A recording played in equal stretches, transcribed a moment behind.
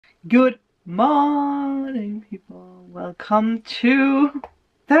Good morning, people. Welcome to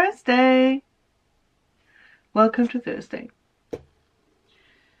Thursday. Welcome to Thursday.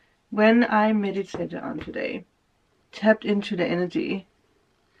 When I meditated on today, tapped into the energy,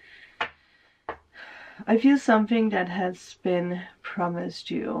 I feel something that has been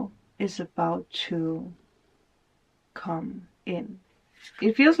promised you is about to come in.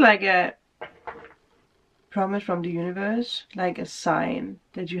 It feels like a promise from the universe, like a sign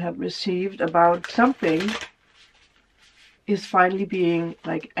that you have received about something is finally being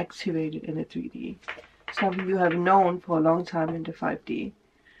like activated in the 3D. Something you have known for a long time in the 5D.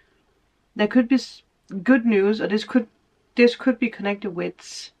 There could be good news, or this could be connected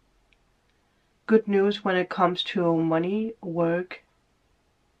with good news when it comes to money, work,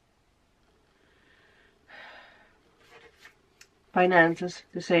 finances,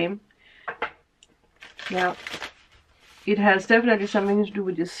 the same. Yeah, it has definitely something to do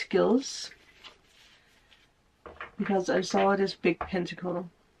with your skills, because I saw this big pentacle.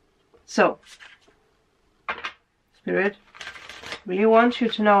 So, Spirit really wants you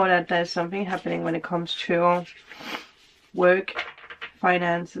to know that there's something happening when it comes to work,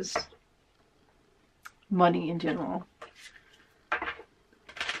 finances, money in general.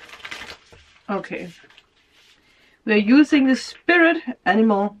 Okay. We're using the Spirit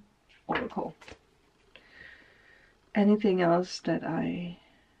Animal Oracle. Anything else that I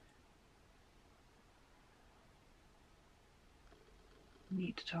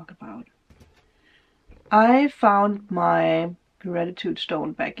need to talk about? I found my gratitude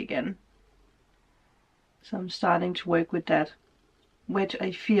stone back again. So I'm starting to work with that, which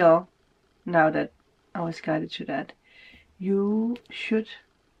I feel, now that I was guided to that, you should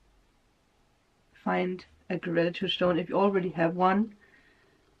find a gratitude stone. If you already have one,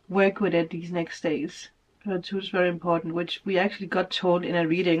 work with it these next days. Gratitude is very important, which we actually got told in a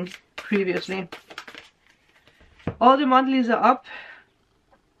reading previously. All the monthlies are up.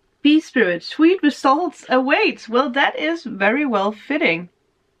 Bee Spirit, sweet results await. Well, that is very well fitting.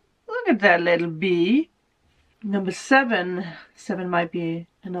 Look at that little bee. Number 7. 7 might be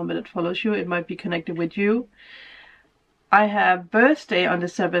a number that follows you. It might be connected with you. I have birthday on the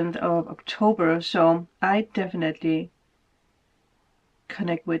 7th of October, so I definitely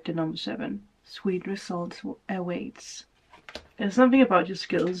connect with the number 7. Sweet results awaits. There's something about your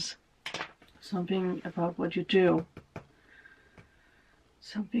skills. Something about what you do.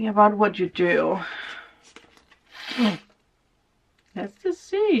 Something about what you do. Let's just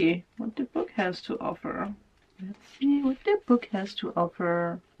see what the book has to offer. Let's see what the book has to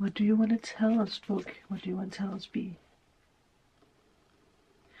offer. What do you want to tell us, book? What do you want to tell us, bee?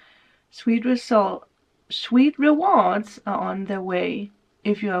 Sweet rewards are on their way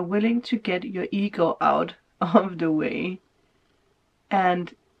if you are willing to get your ego out of the way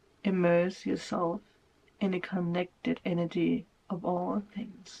and immerse yourself in the connected energy of all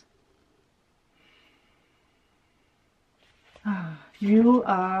things. You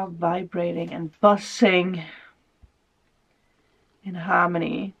are vibrating and buzzing in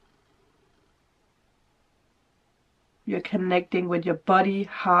harmony. You're connecting with your body,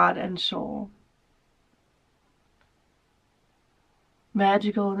 heart, and soul.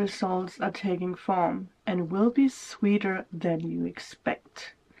 Magical results are taking form and will be sweeter than you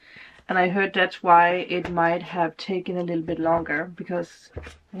expect. And I heard that's why it might have taken a little bit longer, because,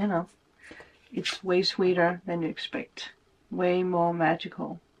 you know, it's way sweeter than you expect. Way more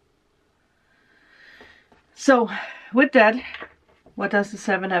magical. So, with that, what does the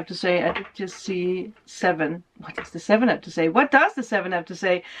 7 have to say? I did just see 7. What does the 7 have to say? What does the 7 have to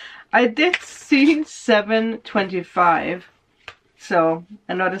say? I did see 725. So,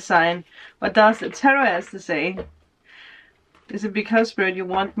 another sign. What does the tarot has to say? Is it because, Spirit, you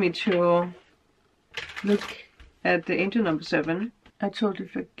want me to look at the angel number 7? I totally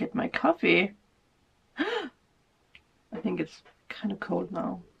forget my coffee. I think it's kind of cold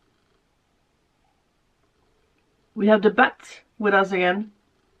now. We have the bat with us again.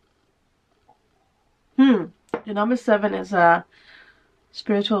 The number 7 is a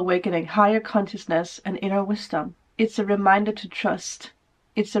spiritual awakening, higher consciousness, and inner wisdom. It's a reminder to trust.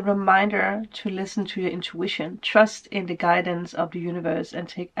 It's a reminder to listen to your intuition, trust in the guidance of the universe, and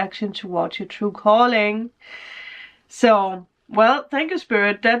take action towards your true calling. So, well, thank you,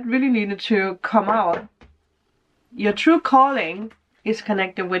 Spirit. That really needed to come out. Your true calling is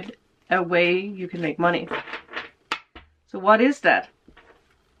connected with a way you can make money. So what is that?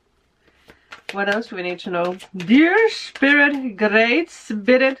 What else do we need to know? Dear Spirit, great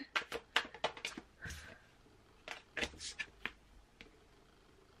Spirit,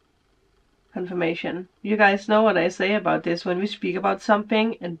 confirmation. You guys know what I say about this. When we speak about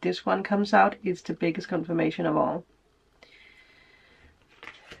something and this one comes out, it's the biggest confirmation of all.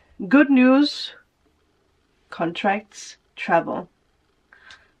 Good news, contracts, travel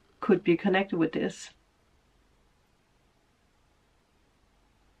could be connected with this.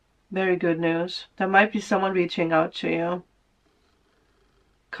 Very good news. There might be someone reaching out to you,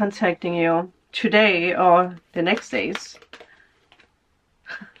 contacting you today or the next days.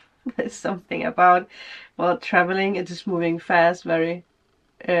 There's something about, well, traveling, it is moving fast, very,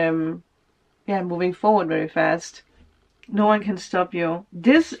 moving forward very fast. No one can stop you.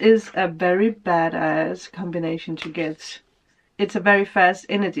 This is a very badass combination to get. It's a very fast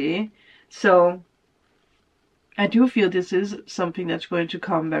energy, so I do feel this is something that's going to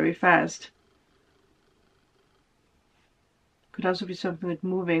come very fast. Could also be something with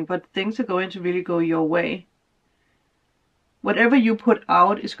moving, but things are going to really go your way. Whatever you put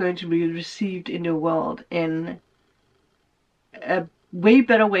out is going to be received in your world in a way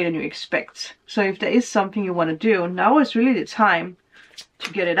better way than you expect. So if there is something you want to do, now is really the time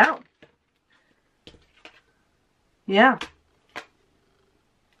to get it out. Yeah.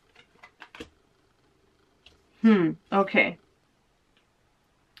 Okay.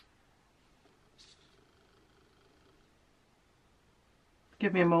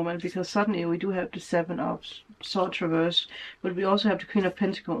 Give me a moment, because suddenly we do have the Seven of Swords reversed, but we also have the Queen of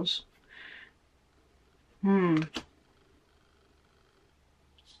Pentacles. I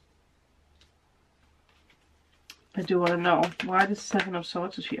do want to know why the Seven of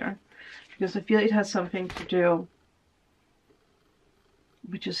Swords is here, because I feel it has something to do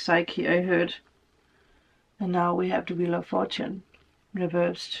with your psyche, I heard. And now we have the Wheel of Fortune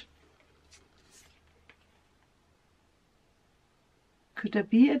reversed. Could there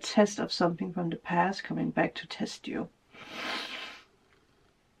be a test of something from the past coming back to test you?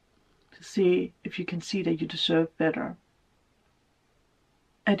 To see if you can see that you deserve better.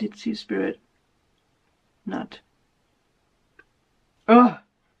 I did see Spirit. Not. Oh!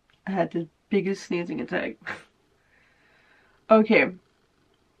 I had the biggest sneezing attack. Okay.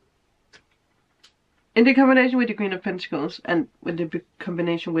 In the combination with the Queen of Pentacles and with the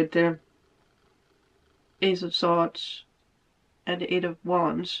combination with the Ace of Swords and the Eight of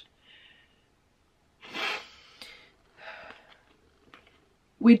Wands,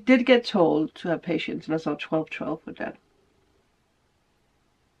 we did get told to have patience, and I saw 12-12 with that.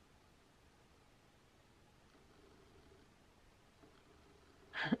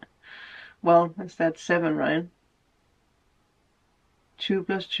 Well, that's that 7, right? 2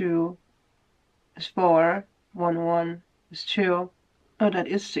 plus 2 is 4. 1, 1 is 2. Oh, that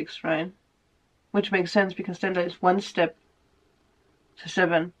is 6, right? Which makes sense, because then there is one step to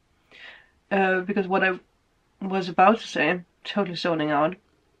 7. Because what I was about to say, totally zoning out,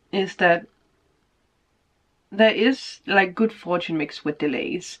 is that there is like good fortune mixed with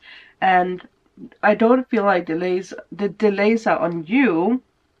delays. And I don't feel like the delays are on you,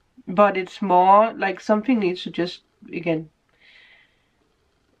 but it's more like something needs to just, again,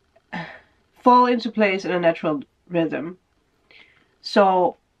 fall into place in a natural rhythm.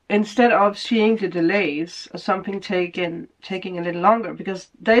 So instead of seeing the delays or something taking a little longer, because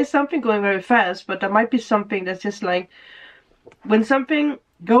there is something going very fast, but there might be something that's just like, when something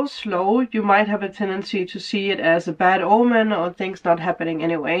goes slow, you might have a tendency to see it as a bad omen or things not happening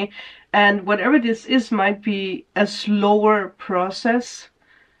anyway. And whatever this is might be a slower process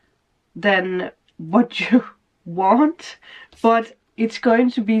than what you want, but it's going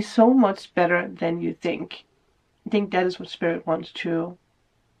to be so much better than you think. I think that is what Spirit wants to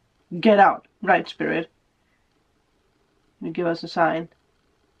get out. Right, Spirit? You give us a sign.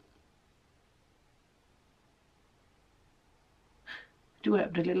 Do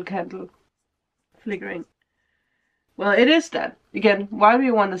have the little candle flickering. Well, it is that. Again, why do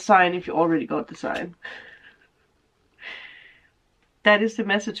you want a sign if you already got the sign? That is the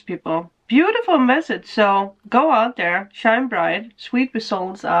message, people. Beautiful message. So go out there, shine bright. Sweet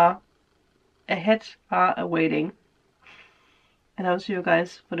results are ahead, are awaiting. And I'll see you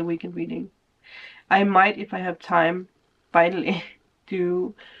guys for the weekend reading. I might, if I have time, finally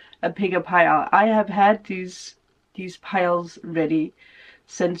do a bigger pile. I have had these piles ready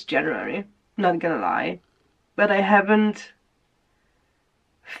since January, not gonna lie, but I haven't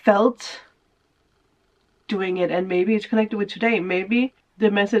felt doing it, and maybe it's connected with today. Maybe the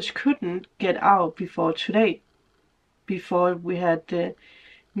message couldn't get out before today, before we had the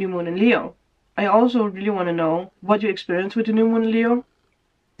new moon in Leo. I also really want to know what you experienced with the new moon in Leo.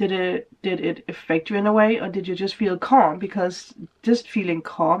 Did it affect you in a way, or did you just feel calm? Because just feeling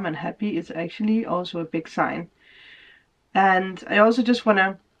calm and happy is actually also a big sign. And I also just want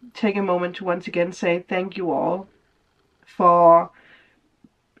to take a moment to once again say thank you all for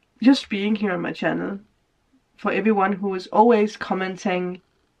just being here on my channel. For everyone who is always commenting,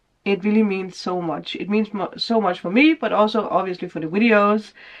 it really means so much. It means so much for me, but also obviously for the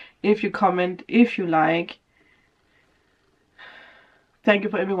videos. If you comment, if you like. Thank you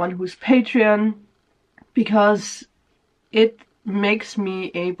for everyone who's Patreon, because it makes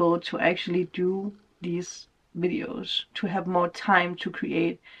me able to actually do these videos, to have more time to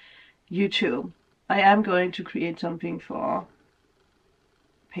create YouTube. I am going to create something for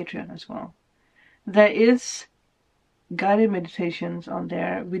Patreon as well. There is guided meditations on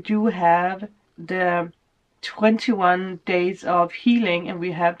there. We do have the 21 days of healing, and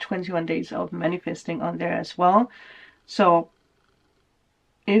we have 21 days of manifesting on there as well. So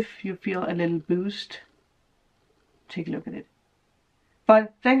if you feel a little boost, take a look at it.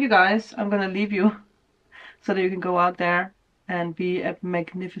 But thank you guys. I'm gonna leave you so that you can go out there and be a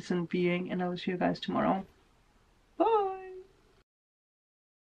magnificent being, and I will see you guys tomorrow.